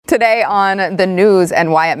Today on the news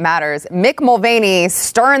and why it matters, Mick Mulvaney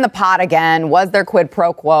stirring the pot again. Was there quid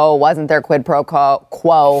pro quo? Wasn't there quid pro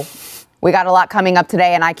quo? We got a lot coming up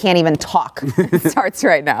today, and I can't even talk. It starts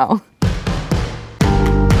right now.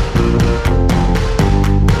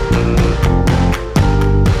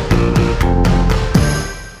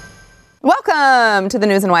 Welcome to the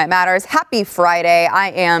news and why it matters. Happy Friday. I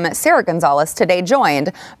am Sarah Gonzalez, today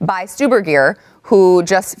joined by Stu Burguiere, who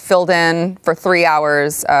just filled in for 3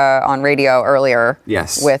 hours on radio earlier.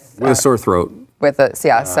 Yes, with a sore throat. So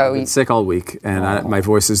I've been sick all week, and my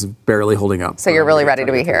voice is barely holding up. So you're really ready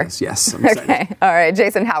to be here? Yes, I'm excited. Okay. All right.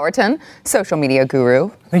 Jason Howerton, social media guru.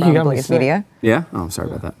 Thank you, Blaze Media. Yeah? Oh, I'm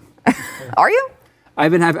sorry about that. Are you? I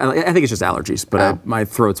think it's just allergies, but my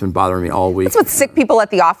throat's been bothering me all week. That's what sick people at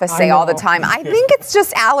the office say all the time. I think it's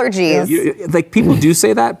just allergies. People do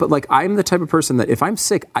say that, but I'm the type of person that if I'm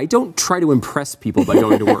sick, I don't try to impress people by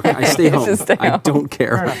going to work. I stay home. I don't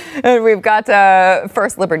care. And we've got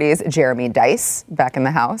First Liberty's Jeremy Dice back in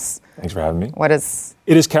the house. Thanks for having me. What is...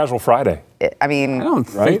 It is Casual Friday. I don't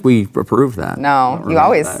think we approve that. No, you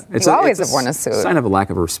always have worn a suit. It's a sign of a lack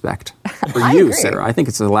of respect for you, Sarah. I think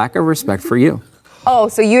it's a lack of respect for you. Oh,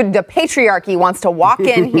 so the patriarchy wants to walk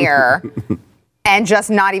in here and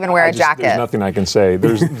just not even wear a jacket. There's nothing I can say.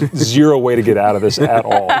 There's zero way to get out of this at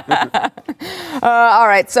all. All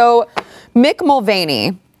right. So Mick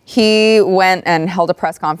Mulvaney, he went and held a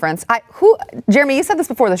press conference. Jeremy, you said this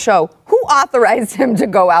before the show. Who authorized him to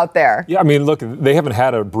go out there? Yeah, I mean, look, they haven't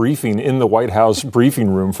had a briefing in the White House briefing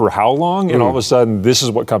room for how long? And all of a sudden, this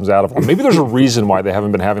is what comes out of them. Maybe there's a reason why they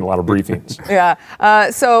haven't been having a lot of briefings. Yeah.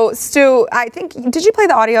 So, Stu, I think, did you play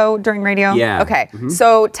the audio during radio? Yeah. Okay.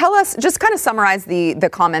 So tell us, just kind of summarize the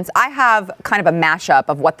comments. I have kind of a mashup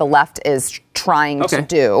of what the left is trying to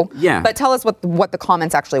do. Yeah. But tell us what the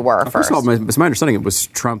comments actually were first. First of all, it's my understanding it was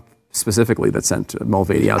Trump specifically that sent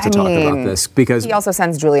Mulvaney out to talk about this, because he also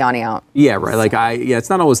sends Giuliani out. Yeah, right. It's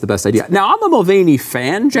not always the best idea. Now, I'm a Mulvaney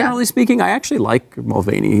fan, generally speaking. I actually like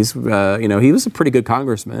Mulvaney. He's, he was a pretty good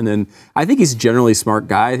congressman, and I think he's a generally smart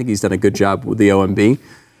guy. I think he's done a good job with the OMB.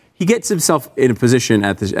 He gets himself in a position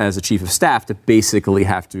as a chief of staff to basically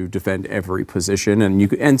have to defend every position,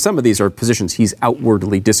 and some of these are positions he's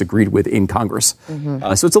outwardly disagreed with in Congress.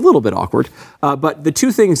 So it's a little bit awkward. But the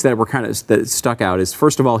two things that were that stuck out is,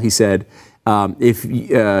 first of all, he said, if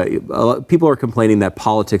people are complaining that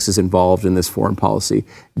politics is involved in this foreign policy,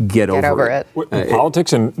 get over it.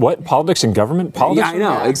 Politics and what? Politics and government? Politics? Yeah, I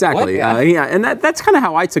know, exactly. And that's kind of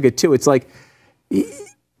how I took it too. It's like,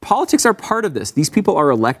 politics are part of this. These people are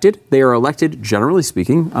elected. They are elected, generally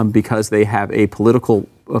speaking, because they have a political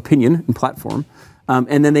opinion and platform.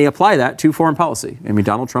 And then they apply that to foreign policy. I mean,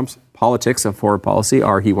 Donald Trump's politics of foreign policy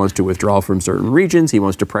are he wants to withdraw from certain regions. He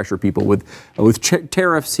wants to pressure people with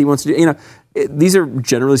tariffs. He wants to, these are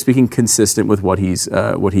generally speaking consistent with what he's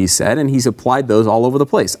said. And he's applied those all over the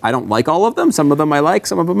place. I don't like all of them. Some of them I like,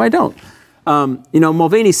 some of them I don't.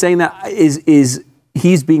 Mulvaney saying that is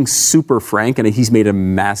he's being super frank, and he's made a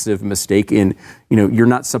massive mistake in, you're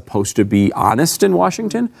not supposed to be honest in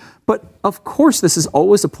Washington. But of course, this is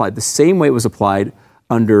always applied the same way it was applied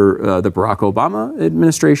under the Barack Obama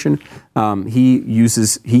administration. He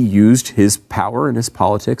used his power and his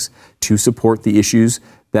politics to support the issues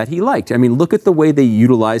that he liked. I mean, look at the way they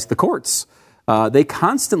utilized the courts. They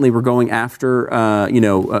constantly were going after,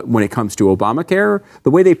 when it comes to Obamacare, the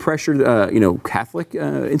way they pressured, Catholic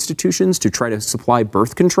institutions to try to supply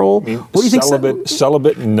birth control. What do you think?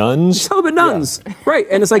 Celibate nuns? Celibate nuns, yeah. Right.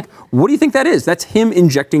 And it's like, what do you think that is? That's him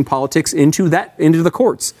injecting politics into the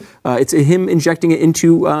courts. It's him injecting it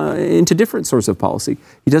into different sorts of policy.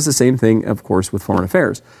 He does the same thing, of course, with foreign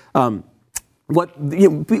affairs. What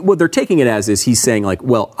they're taking it as is he's saying, like,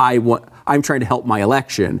 well, I'm trying to help my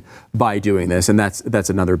election by doing this, and that's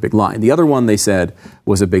another big line. The other one they said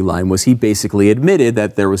was a big line was he basically admitted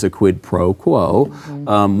that there was a quid pro quo,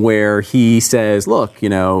 where he says, look,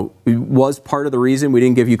 was part of the reason we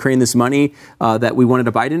didn't give Ukraine this money that we wanted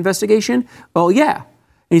a Biden investigation? Well, yeah. And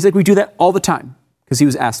he's like, we do that all the time. Because he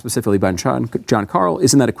was asked specifically by John Carl,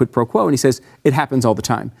 isn't that a quid pro quo? And he says, it happens all the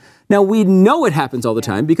time. Now, we know it happens all the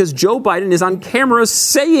time because Joe Biden is on camera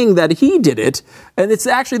saying that he did it. And it's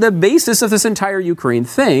actually the basis of this entire Ukraine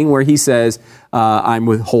thing where he says, I'm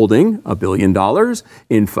withholding $1 billion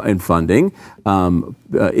in funding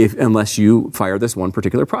unless you fire this one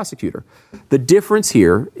particular prosecutor. The difference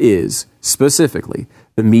here is specifically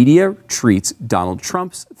the media treats Donald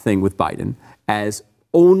Trump's thing with Biden as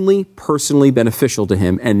only personally beneficial to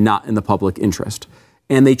him and not in the public interest.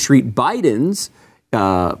 And they treat Biden's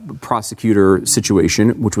prosecutor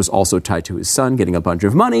situation, which was also tied to his son getting a bunch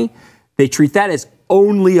of money, they treat that as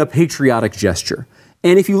only a patriotic gesture.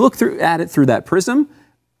 And if you look at it through that prism,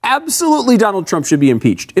 absolutely Donald Trump should be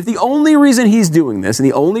impeached. If the only reason he's doing this and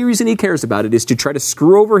the only reason he cares about it is to try to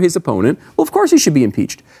screw over his opponent, well, of course he should be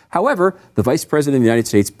impeached. However, the vice president of the United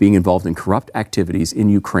States being involved in corrupt activities in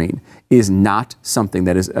Ukraine is not something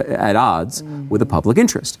that is at odds with the public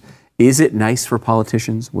interest. Is it nice for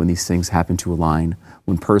politicians when these things happen to align,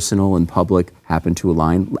 when personal and public happen to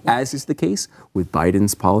align, as is the case with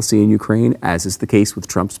Biden's policy in Ukraine, as is the case with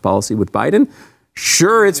Trump's policy with Biden?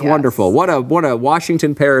 Sure, it's wonderful. What a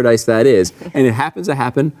Washington paradise that is. And it happens to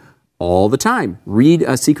happen all the time. Read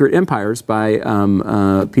Secret Empires by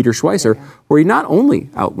Peter Schweizer, where he not only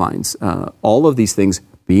outlines all of these things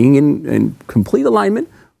being in complete alignment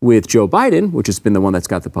with Joe Biden, which has been the one that's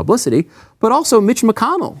got the publicity, but also Mitch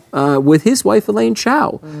McConnell with his wife, Elaine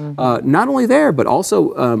Chao. Not only there, but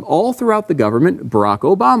also all throughout the government, Barack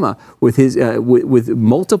Obama with his with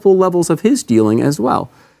multiple levels of his dealing as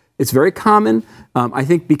well. It's very common. I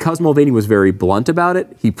think because Mulvaney was very blunt about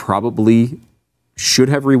it, he probably should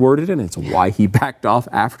have reworded it, and it's why he backed off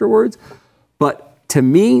afterwards. But to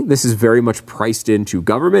me, this is very much priced into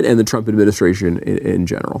government and the Trump administration in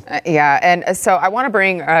general. Yeah, and so I want to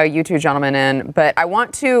bring you two gentlemen in, but I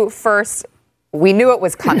want to first, we knew it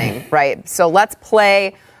was coming, right? So let's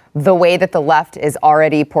play the way that the left is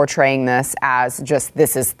already portraying this as just,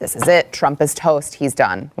 this is it. Trump is toast. He's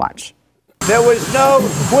done. Watch. There was no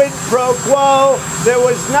quid pro quo. There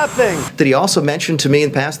was nothing. Did he also mention to me in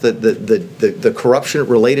the past the corruption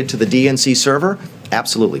related to the DNC server?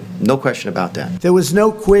 Absolutely. No question about that. There was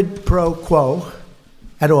no quid pro quo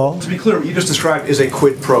at all. To be clear, what you just described is a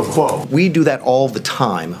quid pro quo. We do that all the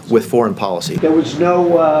time with foreign policy. There was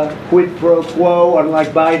no quid pro quo, unlike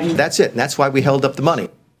Biden. That's it. And that's why we held up the money.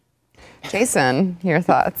 Jason, your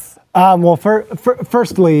thoughts? Well,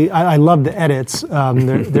 firstly, I love the edits.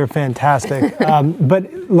 They're fantastic.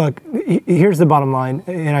 But look, here's the bottom line,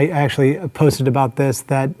 and I actually posted about this,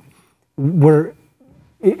 that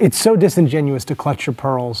it's so disingenuous to clutch your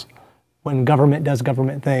pearls when government does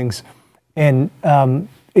government things. And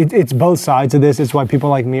it's both sides of this. It's why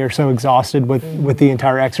people like me are so exhausted with the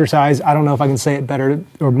entire exercise. I don't know if I can say it better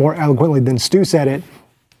or more eloquently than Stu said it,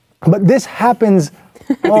 but this happens.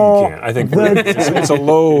 I think you can. I think it's a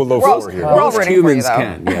low floor here. We're all rooting humans for you,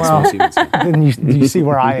 can. Yes, most humans can. Then you see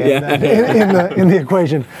where I am in the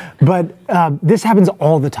equation. But this happens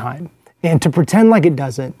all the time. And to pretend like it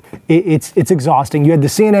doesn't, it's exhausting. You had the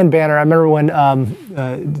CNN banner. I remember when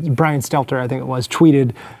Brian Stelter, I think it was,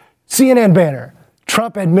 tweeted, CNN banner,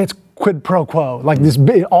 Trump admits quid pro quo, like this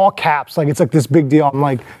big, all caps, like it's like this big deal. I'm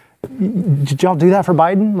like, did y'all do that for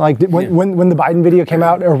Biden? Like when the Biden video came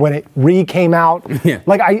out, or when it came out?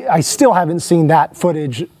 Like I still haven't seen that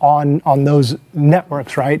footage on those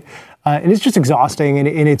networks, right? And it's just exhausting, and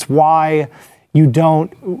it's why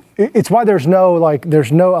it's why there's no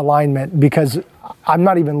alignment, because I'm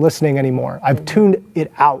not even listening anymore. I've tuned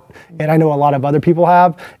it out, and I know a lot of other people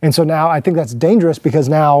have, and so now I think that's dangerous, because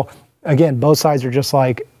now, again, both sides are just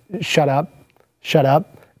like, shut up,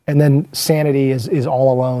 and then sanity is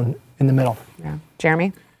all alone in the middle. Yeah.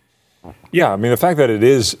 Jeremy? Yeah, I mean, the fact that it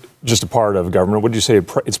is just a part of government, would you say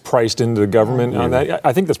it's priced into the government on that?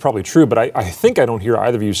 I think that's probably true, but I think I don't hear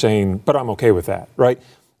either of you saying, but I'm okay with that, right?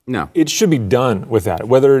 No. It should be done with that.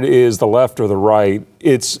 Whether it is the left or the right,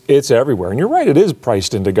 it's everywhere. And you're right, it is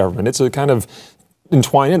priced into government. It's a kind of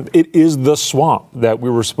entwined in. It is the swamp that we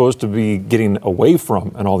were supposed to be getting away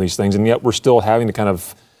from and all these things, and yet we're still having to kind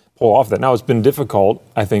of pull off that. Now, it's been difficult,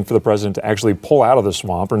 I think, for the president to actually pull out of the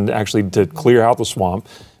swamp and actually to clear out the swamp,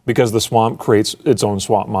 because the swamp creates its own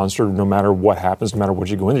swamp monster no matter what happens, no matter what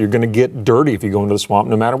you go into. You're going to get dirty if you go into the swamp,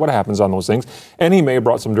 no matter what happens on those things. And he may have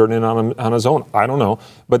brought some dirt in on his own. I don't know.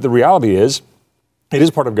 But the reality is, it is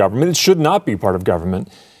part of government. It should not be part of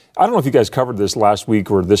government. I don't know if you guys covered this last week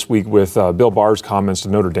or this week with Bill Barr's comments to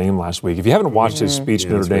Notre Dame last week. If you haven't watched his speech to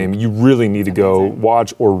Notre Dame, you really need to go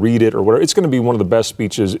watch or read it or whatever. It's going to be one of the best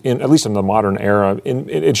speeches, at least in the modern era.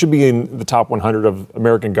 It should be in the top 100 of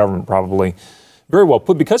American government, probably. Very well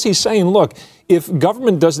put, because he's saying, look, if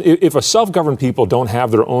a self-governed people don't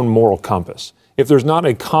have their own moral compass, if there's not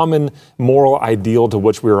a common moral ideal to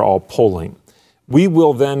which we are all pulling, we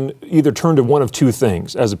will then either turn to one of two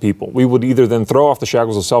things as a people. We would either then throw off the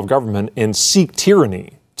shackles of self-government and seek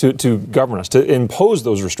tyranny to govern us, to impose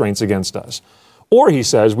those restraints against us. Or, he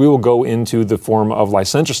says, we will go into the form of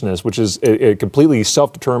licentiousness, which is a completely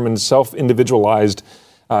self-determined, self-individualized.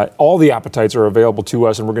 All the appetites are available to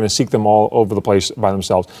us, and we're going to seek them all over the place by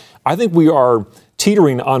themselves. I think we are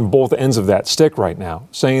teetering on both ends of that stick right now,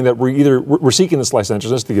 saying that we're seeking this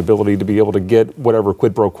licentiousness, the ability to be able to get whatever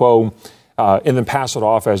quid pro quo and then pass it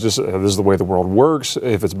off as just this is the way the world works.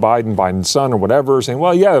 If it's Biden's son or whatever, saying,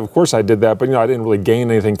 well, yeah, of course I did that, but I didn't really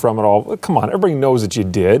gain anything from it all. Well, come on, everybody knows that you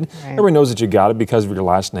did. Right. Everybody knows that you got it because of your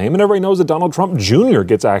last name, and everybody knows that Donald Trump Jr.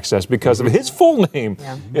 gets access because of his full name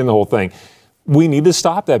in the whole thing. We need to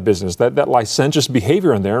stop that business, that licentious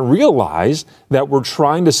behavior in there, and realize that we're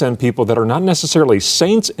trying to send people that are not necessarily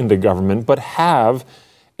saints into government, but have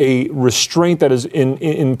a restraint that is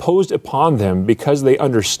imposed upon them because they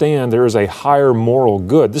understand there is a higher moral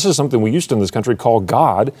good. This is something we used to in this country call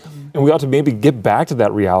God, and we ought to maybe get back to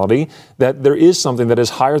that reality that there is something that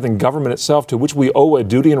is higher than government itself to which we owe a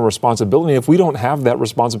duty and a responsibility. If we don't have that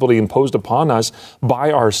responsibility imposed upon us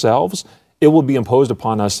by ourselves, it will be imposed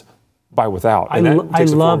upon us by without. I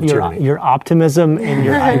love your optimism and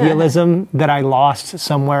your idealism that I lost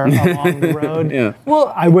somewhere along the road. Yeah.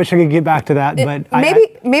 Well, I wish I could get back to that, but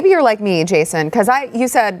maybe you're like me, Jason, because you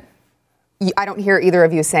said I don't hear either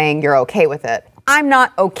of you saying you're okay with it. I'm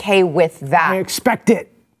not okay with that. I expect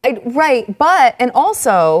it. Right, and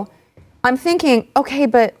also I'm thinking, okay,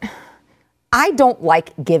 but I don't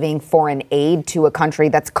like giving foreign aid to a country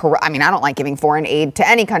that's corrupt. I mean, I don't like giving foreign aid to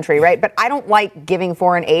any country, right? But I don't like giving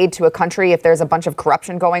foreign aid to a country if there's a bunch of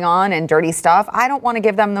corruption going on and dirty stuff. I don't want to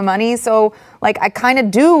give them the money. So, I kind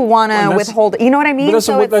of do want to withhold. You know what I mean? That's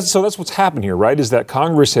what's happened here, right? Is that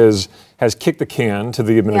Congress has kicked the can to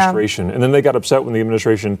the administration, and then they got upset when the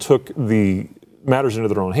administration took the matters into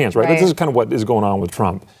their own hands, right? This is kind of what is going on with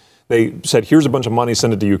Trump. They said, here's a bunch of money,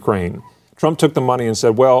 send it to Ukraine. Trump took the money and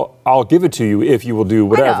said, well, I'll give it to you if you will do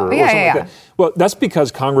whatever. Or something like that. Well, that's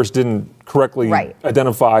because Congress didn't correctly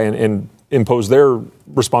identify and impose their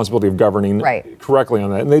responsibility of governing correctly on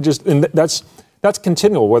that. And that's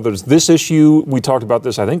continual, whether it's this issue. We talked about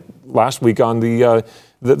this, I think, last week on the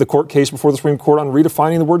court case before the Supreme Court on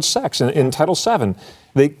redefining the word sex in Title VII.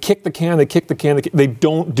 They kick the can, they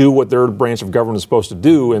don't do what their branch of government is supposed to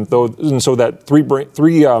do. And so that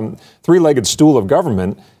three-legged stool of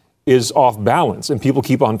government is off balance, and people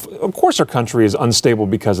keep on. Of course, our country is unstable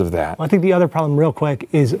because of that. Well, I think the other problem, real quick,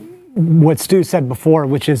 is what Stu said before,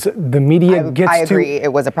 which is the media I agree.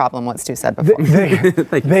 It was a problem what Stu said before.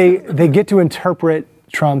 They get to interpret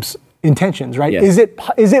Trump's intentions, right? Yes.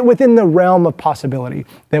 Is it within the realm of possibility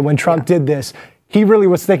that when Trump did this, he really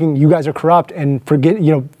was thinking, you guys are corrupt, and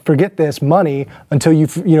forget this money until you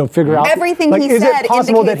figure out everything he is said. Is it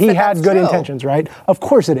possible that he had good intentions, right? Of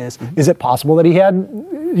course it is. Is it possible that he had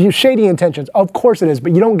shady intentions? Of course it is.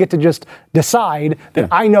 But you don't get to just decide that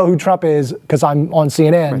I know who Trump is because I'm on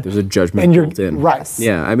CNN. Right, there's a judgment built in. Right.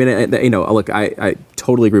 Yeah. I mean, look, I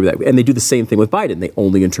totally agree with that. And they do the same thing with Biden. They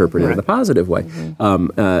only interpret it in a positive way.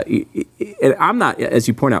 And I'm not, as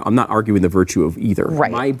you point out, I'm not arguing the virtue of either.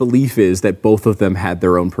 Right. My belief is that both of them had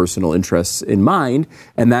their own personal interests in mind,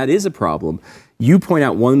 and that is a problem. You point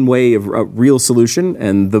out one way of a real solution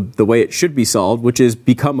and the way it should be solved, which is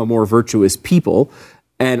become a more virtuous people.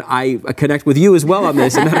 And I connect with you as well on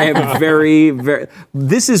this. And I am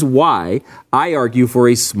this is why I argue for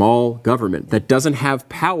a small government that doesn't have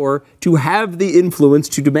power to have the influence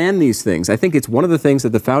to demand these things. I think it's one of the things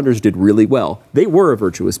that the founders did really well. They were a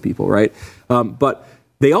virtuous people, right? But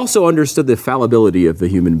they also understood the fallibility of the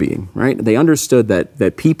human being, right? They understood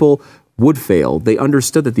that people would fail. They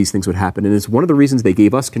understood that these things would happen. And it's one of the reasons they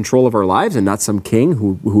gave us control of our lives and not some king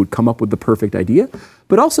who would come up with the perfect idea.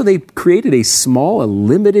 But also they created a small, a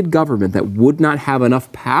limited government that would not have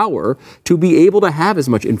enough power to be able to have as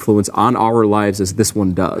much influence on our lives as this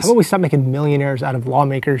one does. How about we stop making millionaires out of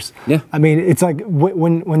lawmakers? Yeah. I mean, it's like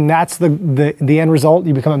when that's the end result,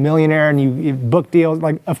 you become a millionaire and you book deals.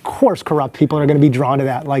 Like, of course, corrupt people are going to be drawn to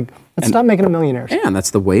that. Like, let's stop making them millionaires. Yeah, and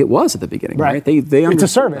that's the way it was at the beginning, right? It's a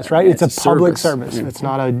service, right? Yeah, it's a public service. Yeah. It's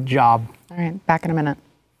not a job. All right, back in a minute.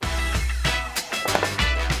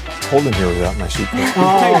 Cold in here without my suitcase.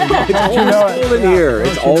 It's always cold in here.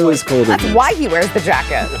 It's always cold in here. That's why he wears the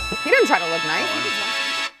jacket. He didn't try to look nice.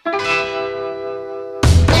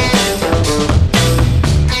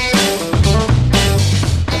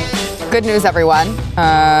 Good news, everyone.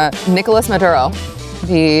 Nicolas Maduro,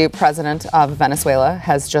 the president of Venezuela,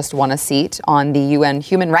 has just won a seat on the UN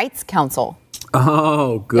Human Rights Council.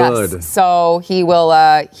 Oh, good. Yes. So he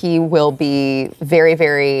will be very,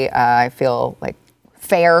 very, I feel like,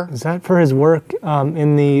 fair. Is that for his work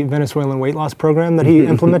in the Venezuelan weight loss program that he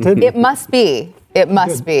implemented? It must be. It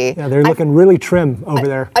must be. Yeah, they're looking really trim over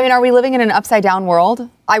there. I mean, are we living in an upside down world?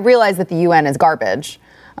 I realize that the UN is garbage,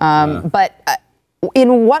 but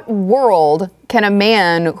in what world can a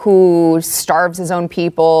man who starves his own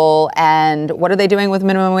people, and what are they doing with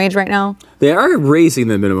minimum wage right now? They are raising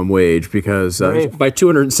the minimum wage because by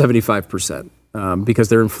 275%, because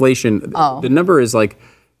their inflation, the number is like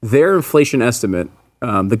their inflation estimate,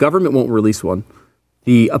 the government won't release one.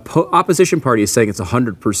 The opposition party is saying it's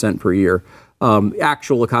 100% per year.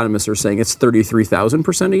 Actual economists are saying it's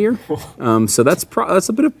 33,000% a year. So that's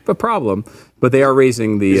a bit of a problem. But they are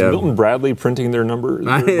raising the. Is Milton Bradley printing their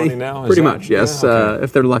money now? Pretty much, yes. Yeah, okay.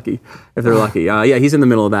 If they're lucky. Yeah, he's in the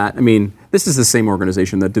middle of that. I mean, this is the same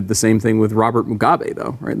organization that did the same thing with Robert Mugabe,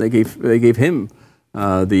 though, right? They gave him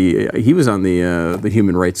he was on the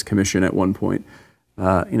Human Rights Commission at one point.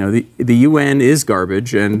 The UN is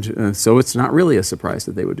garbage, and so it's not really a surprise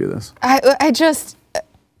that they would do this.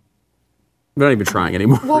 They're not even trying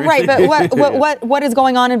anymore. Well, right, but what is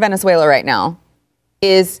going on in Venezuela right now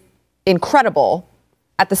is incredible.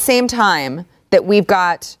 At the same time that we've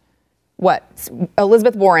got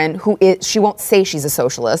Elizabeth Warren, she won't say she's a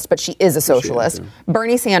socialist, but she is a socialist. She is, yeah.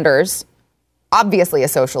 Bernie Sanders, obviously a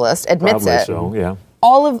socialist, admits Probably it. So, yeah.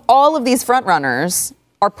 All of these front runners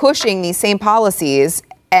are pushing these same policies,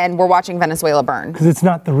 and we're watching Venezuela burn. Because it's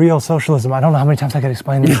not the real socialism. I don't know how many times I could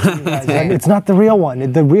explain this to you guys. It's not the real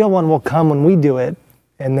one. The real one will come when we do it,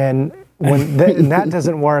 and then when that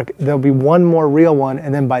doesn't work, there'll be one more real one,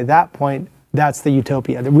 and then by that point, that's the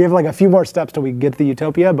utopia. We have like a few more steps till we get to the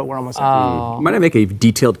utopia, but we're almost there. Might I make a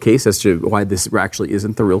detailed case as to why this actually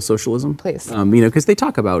isn't the real socialism? Please. Because they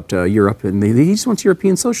talk about Europe, and he just wants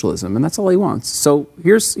European socialism, and that's all he wants. So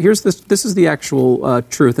here's this. This is the actual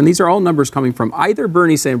truth, and these are all numbers coming from either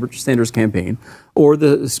Bernie Sanders' campaign or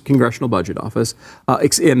the Congressional Budget Office.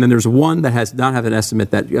 And then there's one that has not have an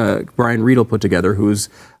estimate that Brian Riedel put together, who's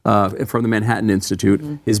from the Manhattan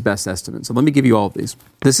Institute, his best estimate. So let me give you all of these.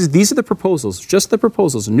 These are the proposals, just the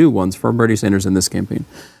proposals, new ones from Bernie Sanders in this campaign.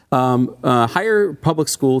 Higher public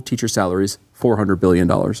school teacher salaries, $400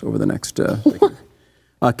 billion over the next decade.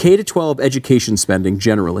 K-12 education spending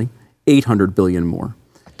generally, $800 billion more.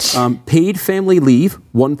 Paid family leave,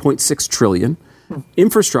 $1.6 trillion.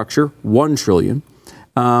 Infrastructure, $1 trillion.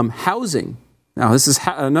 Housing. Now, this is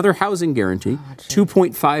another housing guarantee,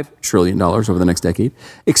 $2.5 trillion over the next decade.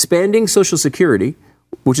 Expanding Social Security,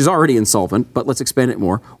 which is already insolvent, but let's expand it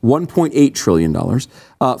more, $1.8 trillion.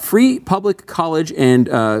 Free public college and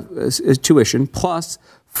tuition, plus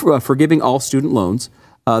forgiving all student loans,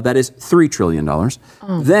 that is $3 trillion.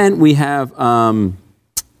 Then we have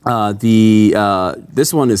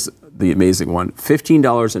this one is the amazing one,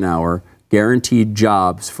 $15 an hour, guaranteed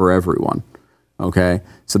jobs for everyone. Okay,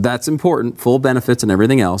 so that's important, full benefits and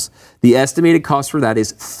everything else. The estimated cost for that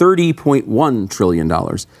is $30.1 trillion.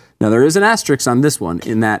 Now, there is an asterisk on this one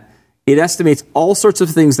in that it estimates all sorts of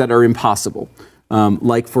things that are impossible.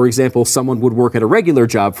 Like, for example, someone would work at a regular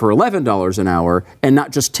job for $11 an hour and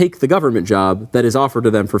not just take the government job that is offered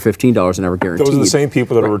to them for $15 an hour guaranteed. Those are the same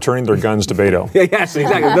people that are returning their guns to Beto. Yes,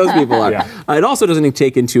 exactly. Those people are. Yeah. It also doesn't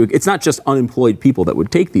take into, it's not just unemployed people that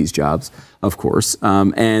would take these jobs, of course.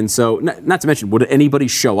 And so, not to mention, would anybody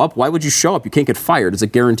show up? Why would you show up? You can't get fired. It's a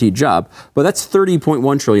guaranteed job. But that's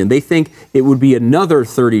 $30.1 trillion. They think it would be another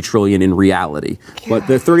 $30 trillion in reality. But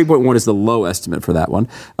the 30.1 is the low estimate for that one.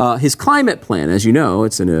 His climate plan, as you know,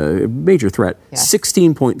 it's a major threat. Yeah.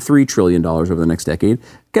 $16.3 trillion over the next decade.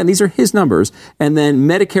 Again, these are his numbers. And then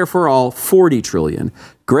Medicare for all, $40 trillion.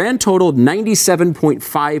 Grand total,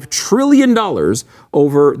 $97.5 trillion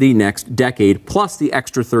over the next decade, plus the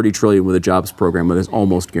extra $30 trillion with a jobs program that is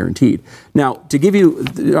almost guaranteed. Now, to give you,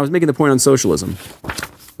 I was making the point on socialism.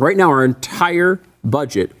 Right now, our entire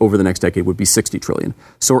budget over the next decade would be $60 trillion.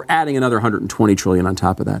 So we're adding another $120 trillion on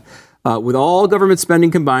top of that. With all government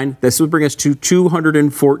spending combined, this would bring us to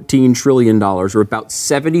 $214 trillion, or about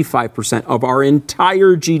 75% of our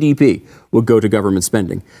entire GDP would go to government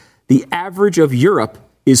spending. The average of Europe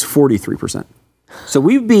is 43%. So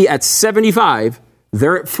we'd be at 75,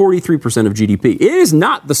 they're at 43% of GDP. It is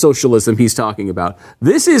not the socialism he's talking about.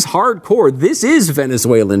 This is hardcore. This is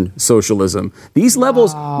Venezuelan socialism. These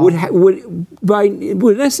levels would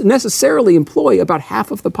necessarily employ about half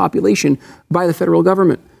of the population by the federal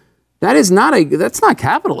government. That's not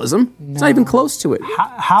capitalism. No. It's not even close to it.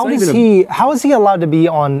 How is he allowed to be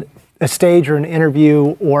on a stage or an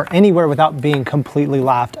interview or anywhere without being completely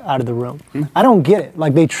laughed out of the room? I don't get it.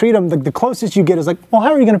 Like, they treat him, the closest you get is like, well,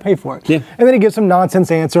 how are you going to pay for it? Yeah. And then he gives some nonsense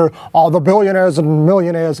answer, all the billionaires and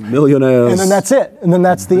millionaires. And then that's it. And then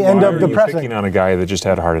that's the end of the press. Picking on a guy that just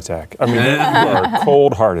had a heart attack. I mean, you are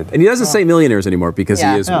cold-hearted. And he doesn't say millionaires anymore because he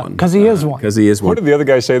is one. Because he is one. Because he is one. What did the other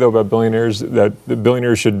guy say, though, about billionaires? That the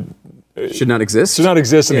billionaires should not exist? Should not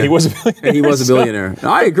exist, and he was a billionaire. And he was a billionaire.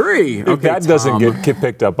 I agree. If that doesn't get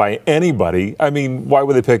picked up by anybody, I mean, why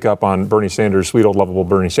would they pick up on Bernie Sanders, sweet old lovable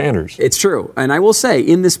Bernie Sanders? It's true. And I will say,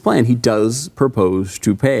 in this plan, he does propose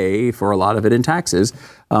to pay for a lot of it in taxes.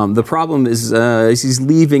 The problem is he's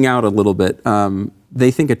leaving out a little bit.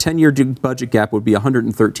 they think a 10-year budget gap would be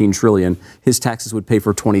 113 trillion. His taxes would pay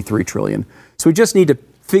for 23 trillion. So we just need to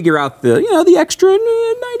figure out the extra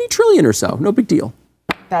 90 trillion or so. No big deal.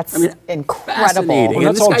 That's incredible. Fascinating. Well,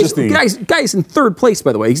 that's all just the guy's in third place,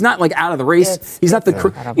 by the way. He's not like out of the race. He's not you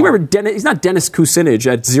remember he's not Dennis Kucinich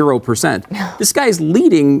at 0%. This guy's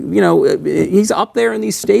leading. He's up there in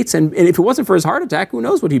these states, and if it wasn't for his heart attack, who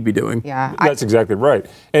knows what he'd be doing? Yeah, that's exactly right.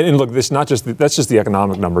 And look, that's just the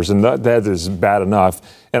economic numbers, and that is bad enough.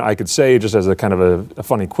 And I could say, just as a kind of a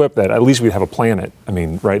funny quip, that at least we'd have a planet. I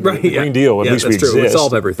mean, right? The Green Deal. At least we exist. True. It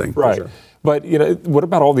solved everything. Right. Sure. But what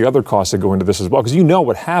about all the other costs that go into this as well? Because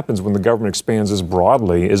what happens when the government expands this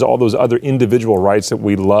broadly is all those other individual rights that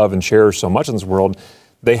we love and cherish so much in this world,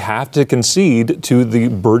 they have to concede to the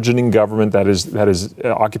burgeoning government that is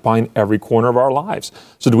occupying every corner of our lives.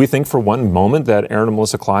 So do we think for one moment that Aaron and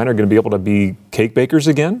Melissa Klein are going to be able to be cake bakers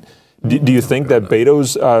again? Do you think that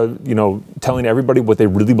Beto's, telling everybody what they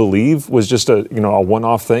really believe was just a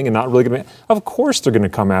one-off thing and not really going to? Of course, they're going to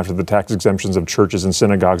come after the tax exemptions of churches and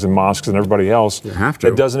synagogues and mosques and everybody else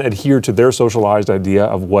that doesn't adhere to their socialized idea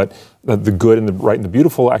of what the good and the right and the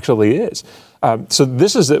beautiful actually is. So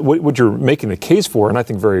this is what you're making the case for, and I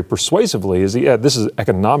think very persuasively is this is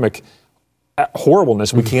economic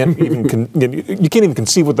horribleness. We can't even you can't even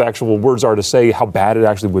conceive what the actual words are to say how bad it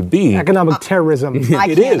actually would be. Economic terrorism.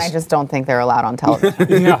 I just don't think they're allowed on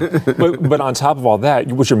television. Yeah, but on top of all that,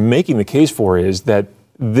 what you're making the case for is that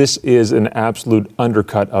this is an absolute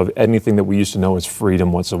undercut of anything that we used to know as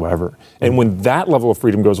freedom whatsoever. And when that level of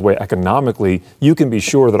freedom goes away economically, you can be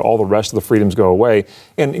sure that all the rest of the freedoms go away.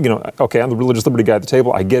 And okay, I'm the religious liberty guy at the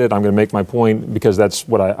table. I get it. I'm going to make my point because that's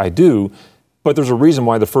what I do. But there's a reason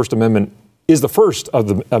why the First Amendment is the first of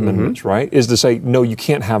the amendments, right? Is to say, no, you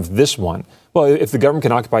can't have this one. Well, if the government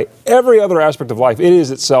can occupy every other aspect of life, it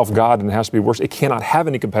is itself God and it has to be worse. It cannot have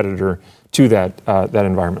any competitor to that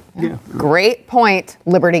environment. Yeah. Great point,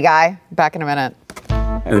 Liberty guy. Back in a minute.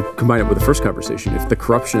 And combine it with the first conversation. If the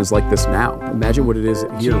corruption is like this now, imagine what it is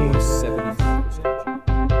here. 75%.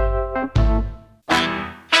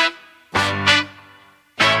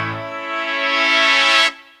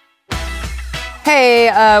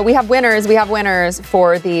 Hey, we have winners. We have winners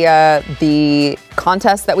for the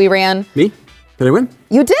contest that we ran. Me? Did I win?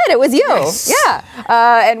 You did. It was you. Yes. Yeah.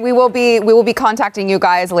 And we will be contacting you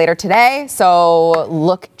guys later today.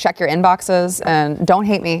 So check your inboxes and don't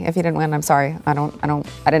hate me if you didn't win. I'm sorry. I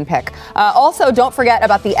didn't pick. Also, don't forget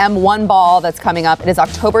about the M1 ball that's coming up. It is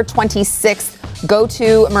October 26th. Go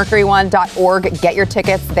to mercury1.org. Get your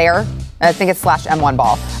tickets there. I think it's /M1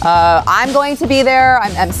 ball. I'm going to be there.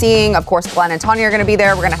 I'm emceeing. Of course, Glenn and Tanya are going to be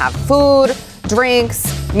there. We're going to have food, drinks,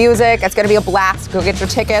 music. It's going to be a blast. Go get your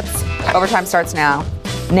tickets. Overtime starts now.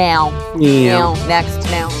 Now. Next.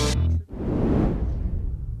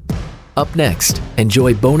 Up next,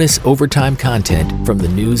 enjoy bonus overtime content from the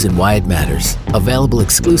news and why it matters. Available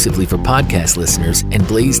exclusively for podcast listeners and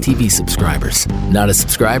Blaze TV subscribers. Not a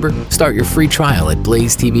subscriber? Start your free trial at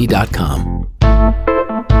blazetv.com.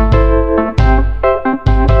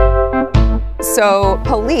 So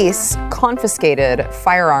police confiscated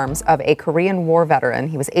firearms of a Korean War veteran.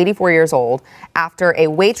 He was 84 years old after a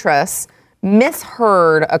waitress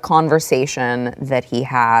misheard a conversation that he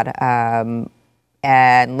had.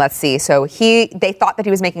 And let's see. So they thought that he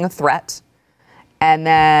was making a threat. And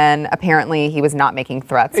then apparently he was not making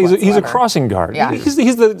threats. He's a crossing guard. Yeah.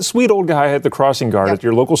 He's the sweet old guy at the crossing guard at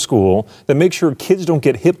your local school that makes sure kids don't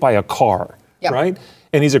get hit by a car, right?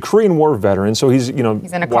 And he's a Korean War veteran, so he's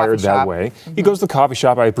wired that way. Mm-hmm. He goes to the coffee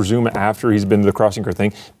shop, I presume, after he's been to the crossing guard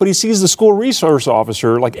thing. But he sees the school resource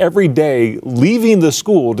officer like every day leaving the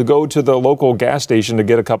school to go to the local gas station to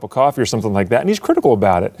get a cup of coffee or something like that. And he's critical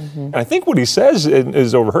about it. Mm-hmm. And I think what he says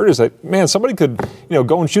is overheard is that, man, somebody could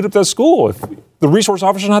go and shoot up that school if the resource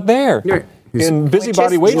officer's not there. Yeah. And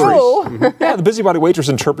busybody waitress. The busybody waitress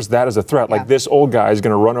interprets that as a threat. Like this old guy is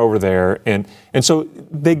going to run over there. And so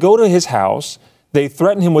they go to his house. They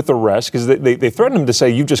threaten him with arrest because they threaten him to say,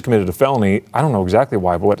 you've just committed a felony. I don't know exactly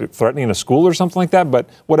why, but threatening a school or something like that, but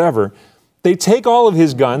whatever. They take all of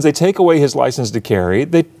his guns. They take away his license to carry.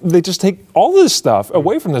 They just take all this stuff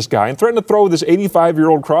away from this guy and threaten to throw this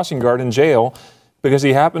 85-year-old crossing guard in jail because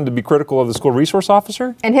he happened to be critical of the school resource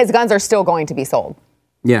officer. And his guns are still going to be sold.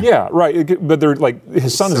 Yeah, right. But they're like,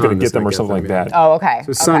 his son is going to get them or something like that. Oh, okay. So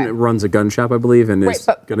his son runs a gun shop, I believe, and is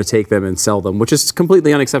going to take them and sell them, which is a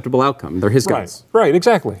completely unacceptable outcome. They're his guns. Right,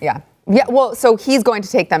 exactly. Yeah. Well, so he's going to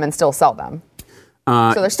take them and still sell them.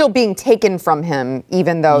 So they're still being taken from him,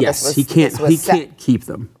 even though yes, this was he can't. this was He set. can't keep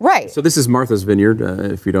them. Right. So this is Martha's Vineyard.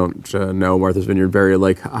 If you don't know Martha's Vineyard, very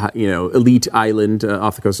elite island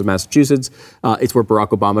off the coast of Massachusetts. It's where Barack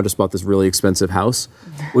Obama just bought this really expensive house,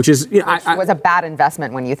 which is Which was a bad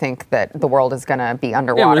investment when you think that the world is going to be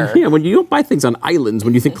underwater. when you don't buy things on islands,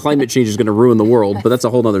 when you think climate change is going to ruin the world, but that's a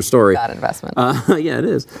whole other story. Bad investment. Yeah, it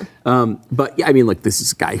is. But yeah, I mean, this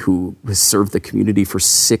is a guy who has served the community for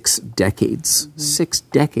 6 decades. 6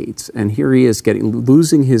 decades. And here he is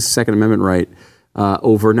losing his Second Amendment right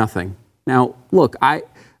over nothing. Now, look,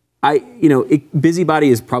 busybody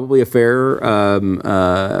is probably a fair,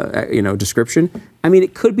 description. I mean,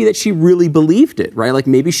 it could be that she really believed it, right? Like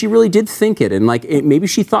maybe she really did think it, and maybe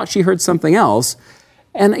she thought she heard something else.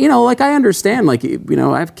 And I understand,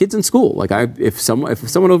 I have kids in school. If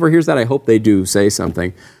someone overhears that, I hope they do say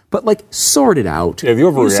something. But sort it out. Yeah, the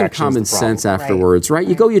overreaction. Use some common sense afterwards, right?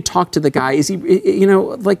 You go, you talk to the guy. Is he?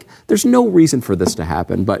 There's no reason for this to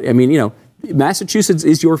happen. But I mean, Massachusetts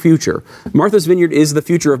is your future. Martha's Vineyard is the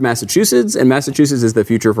future of Massachusetts, and Massachusetts is the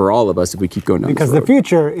future for all of us if we keep going down because this road. The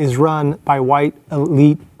future is run by white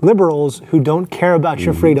elite liberals who don't care about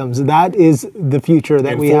your freedoms. That is the future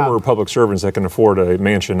that we have. And former public servants that can afford a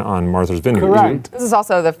mansion on Martha's Vineyard. Correct. This is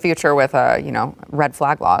also the future with, red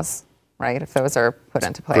flag laws, right? If those are put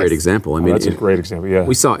into place. Great example. I mean, that's a great example, yeah.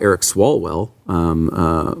 We saw Eric Swalwell,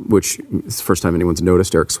 which is the first time anyone's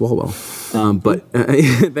noticed Eric Swalwell.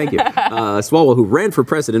 Thank you. Swalwell, who ran for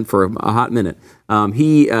president for a hot minute.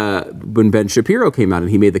 When Ben Shapiro came out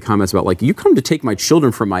and he made the comments about you come to take my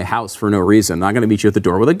children from my house for no reason. I'm going to meet you at the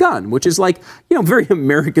door with a gun, which is very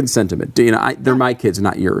American sentiment. They're my kids,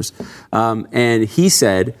 not yours. And he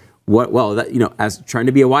said, as trying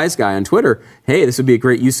to be a wise guy on Twitter, hey, this would be a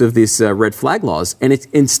great use of these red flag laws. And it's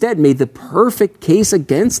instead made the perfect case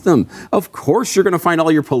against them. Of course, you're going to find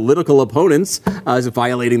all your political opponents as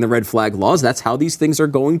violating the red flag laws. That's how these things are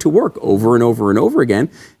going to work over and over and over again.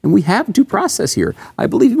 And we have due process here. I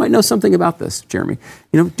believe you might know something about this, Jeremy.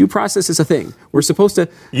 Due process is a thing. We're supposed to...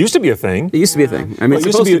 It used to be a thing. It used to be a thing. I mean, it's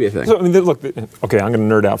supposed to be a thing. So, look, okay, I'm going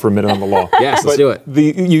to nerd out for a minute on the law. Yes, let's do it.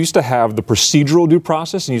 You used to have the procedural due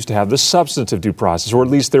process and you used to have the substantive due process, or at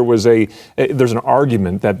least there was there's an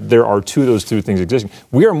argument that there are those two things existing.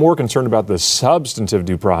 We are more concerned about the substantive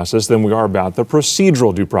due process than we are about the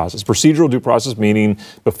procedural due process. Procedural due process meaning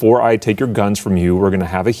before I take your guns from you, we're going to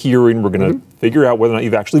have a hearing, we're going to figure out whether or not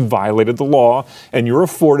you've actually violated the law, and you're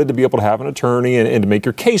afforded to be able to have an attorney and to make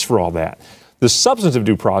your case for all that. The substantive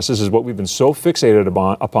due process is what we've been so fixated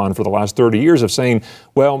upon for the last 30 years of saying,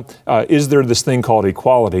 is there this thing called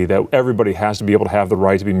equality that everybody has to be able to have the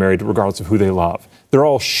right to be married regardless of who they love? They're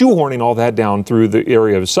all shoehorning all that down through the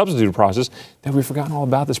area of substantive due process that we've forgotten all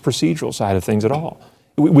about this procedural side of things at all.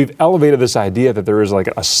 We've elevated this idea that there is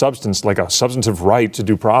a substantive right to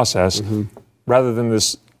due process rather than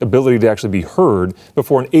this ability to actually be heard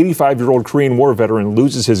before an 85-year-old Korean War veteran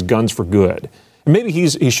loses his guns for good. Maybe he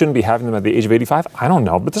shouldn't be having them at the age of 85. I don't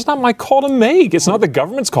know, but that's not my call to make. It's not the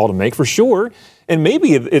government's call to make, for sure. And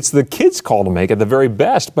maybe it's the kid's call to make at the very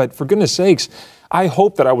best. But for goodness sakes, I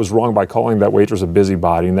hope that I was wrong by calling that waitress a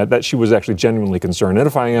busybody and that she was actually genuinely concerned. And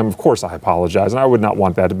if I am, of course, I apologize. And I would not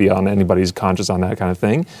want that to be on anybody's conscience on that kind of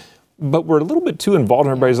thing. But we're a little bit too involved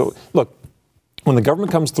in everybody's... Look, when the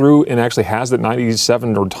government comes through and actually has that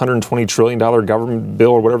 $97 or $120 trillion government bill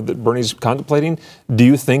or whatever that Bernie's contemplating, do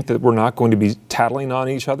you think that we're not going to be tattling on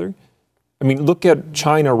each other? I mean, look at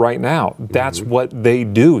China right now. That's what they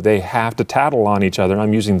do. They have to tattle on each other.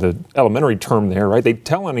 I'm using the elementary term there, right? They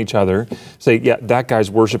tell on each other, say, yeah, that guy's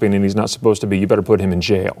worshiping and he's not supposed to be. You better put him in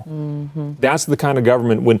jail. That's the kind of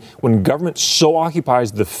government, when government so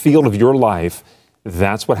occupies the field of your life,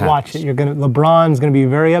 that's what happens. Watch it. LeBron's going to be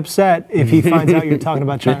very upset if he finds out you're talking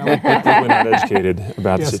about China. We're not educated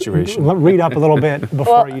about the situation. Read up a little bit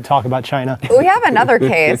before you talk about China. We have another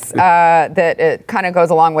case that it kind of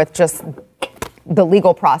goes along with just the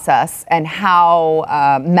legal process and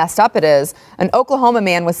how messed up it is. An Oklahoma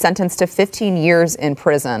man was sentenced to 15 years in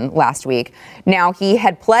prison last week. Now, he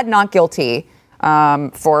had pled not guilty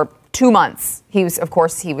for 2 months. He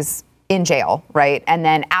was in jail, right? And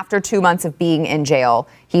then after 2 months of being in jail,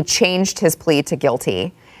 he changed his plea to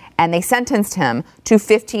guilty, and they sentenced him to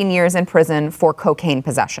 15 years in prison for cocaine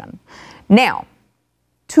possession. Now,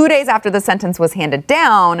 2 days after the sentence was handed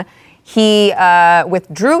down, he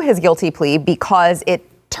withdrew his guilty plea because it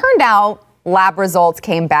turned out lab results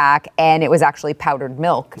came back and it was actually powdered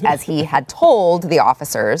milk, as he had told the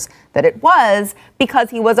officers that it was, because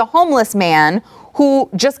he was a homeless man who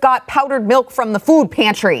just got powdered milk from the food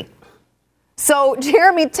pantry. So,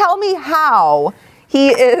 Jeremy, tell me how he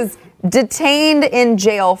is detained in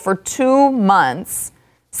jail for 2 months,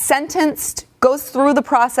 sentenced, goes through the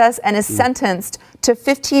process and is sentenced to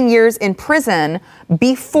 15 years in prison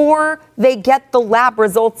before they get the lab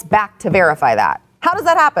results back to verify that. How does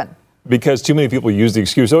that happen? Because too many people use the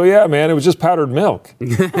excuse, oh yeah, man, it was just powdered milk.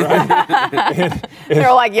 Right?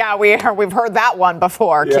 They're like, yeah, we've heard that one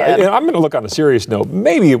before, kid. And I'm going to look on a serious note.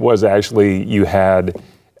 Maybe it was actually you had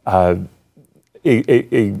a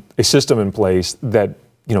system in place that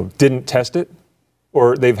didn't test it,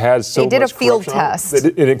 or they've had so much They did a field corruption on it test.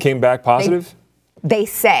 and it came back positive. They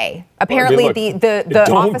say. Apparently, look, the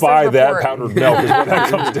don't officers buy that report- powdered milk is what that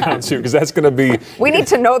comes down to, because that's going to be. We need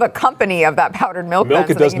to know the company of that powdered milk. Milk,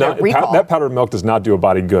 then, it so does they can not. get a recall. That powdered milk does not do a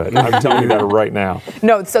body good. I'm telling you that right now.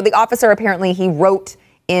 No, so the officer apparently he wrote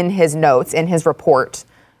in his notes, in his report,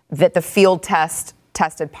 that the field test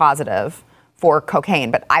tested positive for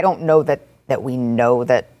cocaine, but I don't know that we know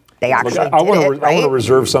that they actually did it, I want right? to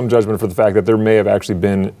reserve some judgment for the fact that there may have actually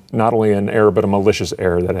been not only an error, but a malicious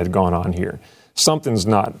error that had gone on here. Something's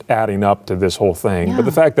not adding up to this whole thing. Yeah. But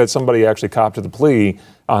the fact that somebody actually copped to the plea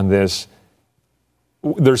on this,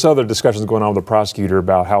 there's other discussions going on with the prosecutor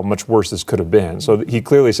about how much worse this could have been. So he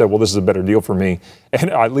clearly said, well, this is a better deal for me.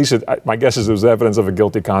 And at least my guess is it was evidence of a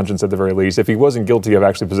guilty conscience at the very least. If he wasn't guilty of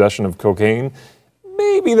actually possession of cocaine,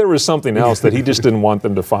 maybe there was something else that he just didn't want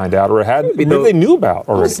them to find out, or maybe they knew about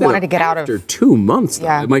already. Just wanted to get out of. After 2 months, though,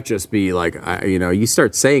 Yeah. it might just be like, you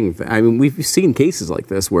start saying, we've seen cases like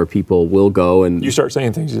this where people will go and. You start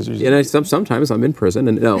saying things. Sometimes I'm in prison,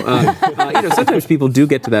 and sometimes people do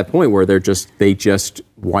get to that point where they just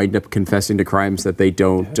wind up confessing to crimes that they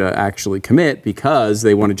don't actually commit because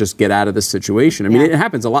they want to just get out of this situation. I mean, it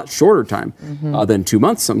happens a lot shorter time than 2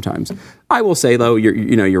 months sometimes. I will say though,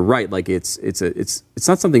 you're right. Like it's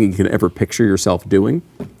not something you can ever picture yourself doing.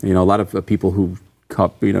 A lot of people who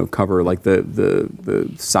cover like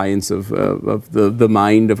the science of the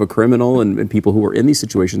mind of a criminal and people who are in these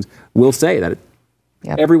situations will say that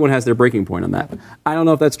everyone has their breaking point on that. I don't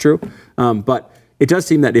know if that's true, but it does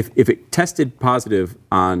seem that if it tested positive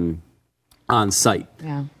on site,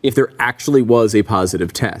 if there actually was a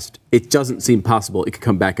positive test, it doesn't seem possible it could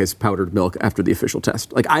come back as powdered milk after the official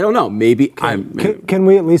test. Like, I don't know. Maybe Can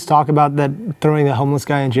we at least talk about that throwing the homeless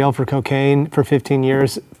guy in jail for cocaine for 15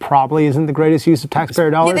 years probably isn't the greatest use of taxpayer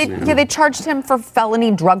dollars? They charged him for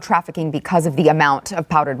felony drug trafficking because of the amount of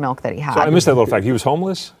powdered milk that he had. So I missed that little fact. He was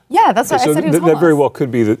homeless? Yeah, that's what I said. He was homeless. That very well could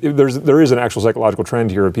be that there is an actual psychological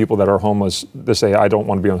trend here of people that are homeless that say, I don't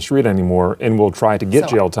want to be on the street anymore, and will try to get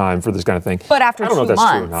jail time for this kind of thing. But after I don't know 2 if that's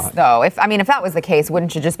true or months, not. though, if that was the case,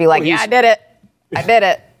 wouldn't you just be like, I did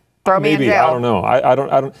it. Throw me in Maybe, jail. I don't know. I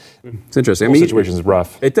don't. It's interesting. The whole situation is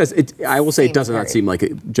rough. It does. I will say it does not seem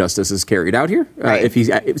like justice is carried out here.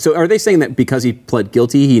 So are they saying that because he pled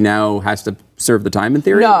guilty, he now has to serve the time in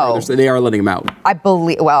theory? No. Or they are letting him out? I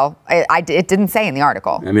believe. Well, it didn't say in the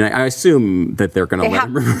article. I mean, I assume that they're going to let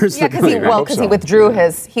him reverse the because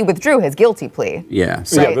he withdrew his guilty plea. Yeah.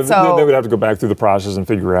 So, Right, so- they would have to go back through the process and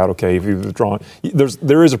figure out, okay, if you've withdrawn,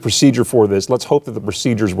 there is a procedure for this. Let's hope that the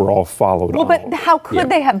procedures were all followed. Well, but how could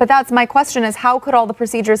they have? But that's my question: is how could all the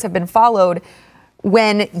procedures have been followed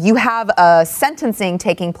when you have a sentencing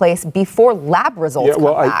taking place before lab results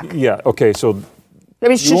come back? Okay, so. I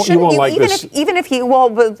mean, you won't like this. Even if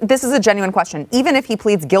this is a genuine question. Even if he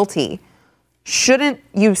pleads guilty, shouldn't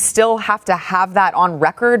you still have to have that on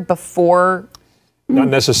record before? Not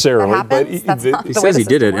necessarily, That happens? but He says he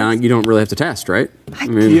did it, and you don't really have to test, right?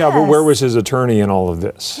 but where was his attorney in all of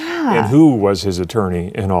this? And who was his attorney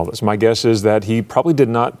in all this? My guess is that he probably did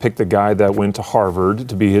not pick the guy that went to Harvard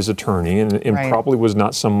to be his attorney, and Right. probably was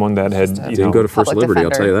not someone that had Didn't go to First Public Liberty,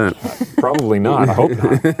 defender. I'll tell you that. Probably not. I hope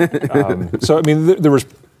not. So I mean,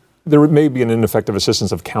 there may be an ineffective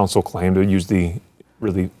assistance of counsel claim, to use the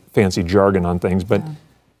really fancy jargon on things, but.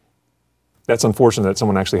 That's unfortunate that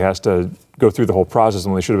someone actually has to go through the whole process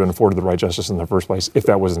when they should have been afforded the right justice in the first place, if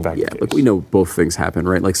that was in fact the case. Look, we know both things happen,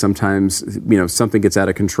 right? Like sometimes, something gets out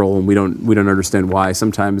of control and we don't understand why.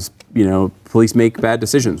 Sometimes, police make bad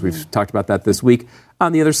decisions. We've talked about that this week.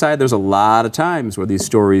 On the other side, there's a lot of times where these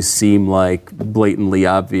stories seem like blatantly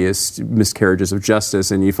obvious miscarriages of justice,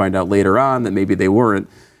 and you find out later on that maybe they weren't.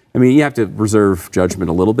 I mean, you have to reserve judgment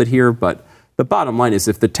a little bit here, but the bottom line is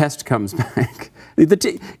if the test comes back,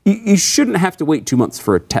 you shouldn't have to wait 2 months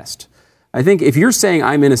for a test. I think if you're saying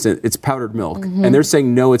I'm innocent, it's powdered milk, and they're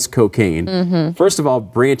saying no, it's cocaine. First of all,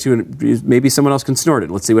 bring it to maybe someone else can snort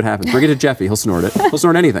it. Let's see what happens. Bring it to Jeffy. He'll snort it. He'll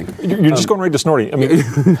snort anything. You're just going right to snorting. I mean,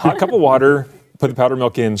 hot cup of water, put the powdered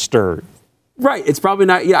milk in, stir. Right. It's probably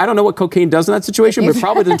not. I don't know what cocaine does in that situation, but it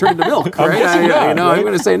probably doesn't turn into milk. Right? I'm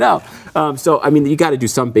going to say no. So I mean, you got to do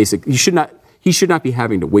some basic. You should not. he should not be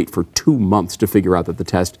having to wait for 2 months to figure out that the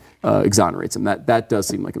test exonerates him. That does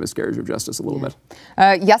seem like a miscarriage of justice a little bit.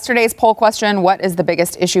 Yesterday's poll question, what is the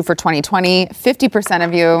biggest issue for 2020? 50%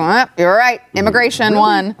 of you, you're right, immigration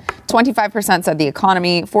won. 25% said the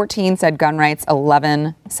economy, 14 said gun rights,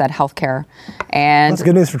 11 said healthcare. And That's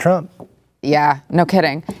good news for Trump. yeah, no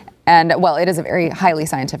kidding. And, well, it is a very highly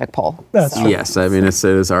scientific poll. That's true. Yes, I mean, it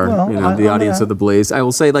is our, the audience of the Blaze. I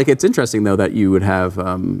will say, like, it's interesting, though, that you would have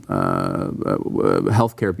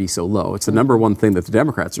healthcare be so low. It's the number one thing that the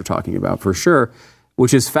Democrats are talking about, for sure,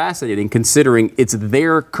 which is fascinating, considering it's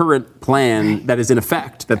their current plan that is in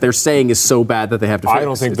effect, that they're saying is so bad that they have to fix. I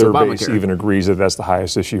don't think It's their Obamacare. base even agrees that that's the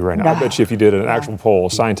highest issue right now. I bet you if you did an actual poll,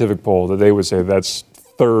 scientific poll, that they would say that's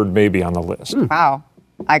third maybe on the list. Wow.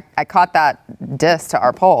 I caught that diss to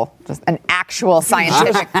our poll, just an actual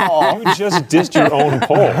scientific poll. You just dissed your own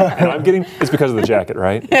poll. And I'm getting, it's because of the jacket,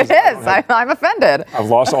 right? It is. I'm offended. I've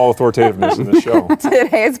lost all authoritativeness in this show.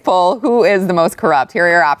 Today's poll, who is the most corrupt? Here are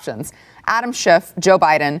your options. Adam Schiff, Joe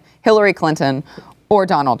Biden, Hillary Clinton, or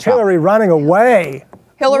Donald Trump. Hillary running away.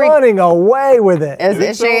 Hillary- running away with it.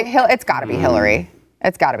 Is she? It's got to be Hillary.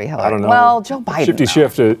 It's got to be Hillary. I don't know. Well, Joe Biden. Shifty though.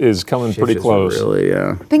 Shift is coming pretty close. Really,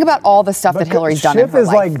 yeah. Think about all the stuff that Hillary's done in Schiff her is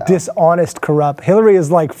life, like though. dishonest, corrupt. Hillary is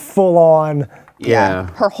like full on Yeah.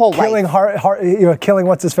 Her whole killing, life. killing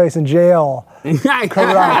what's his face in jail.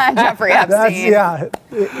 Corrupt. Jeffrey That's Epstein.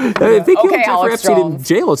 If they killed Okay, Jeffrey Alex Epstein in Jones.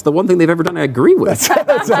 jail, it's the one thing they've ever done I agree with.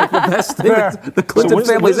 That's like the best thing that the Clinton when's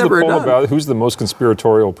family's the ever poll done. about who's the most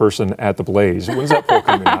conspiratorial person at the Blaze? When's that poll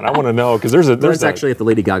coming out? I want to know because there's It's that. actually at the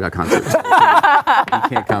Lady Gaga concert. You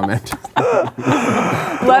can't comment.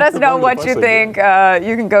 Let us know what you think.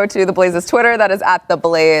 You can go to The Blaze's Twitter. That is at The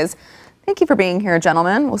Blaze. Thank you for being here,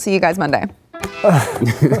 gentlemen. We'll see you guys Monday.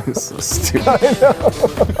 So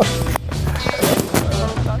stupid.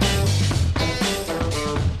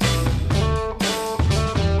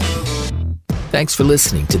 Thanks for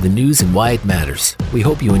listening to the news and why it matters. We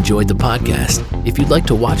hope you enjoyed the podcast. If you'd like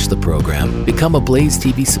to watch the program, become a Blaze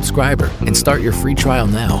TV subscriber and start your free trial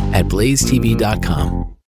now at blazetv.com.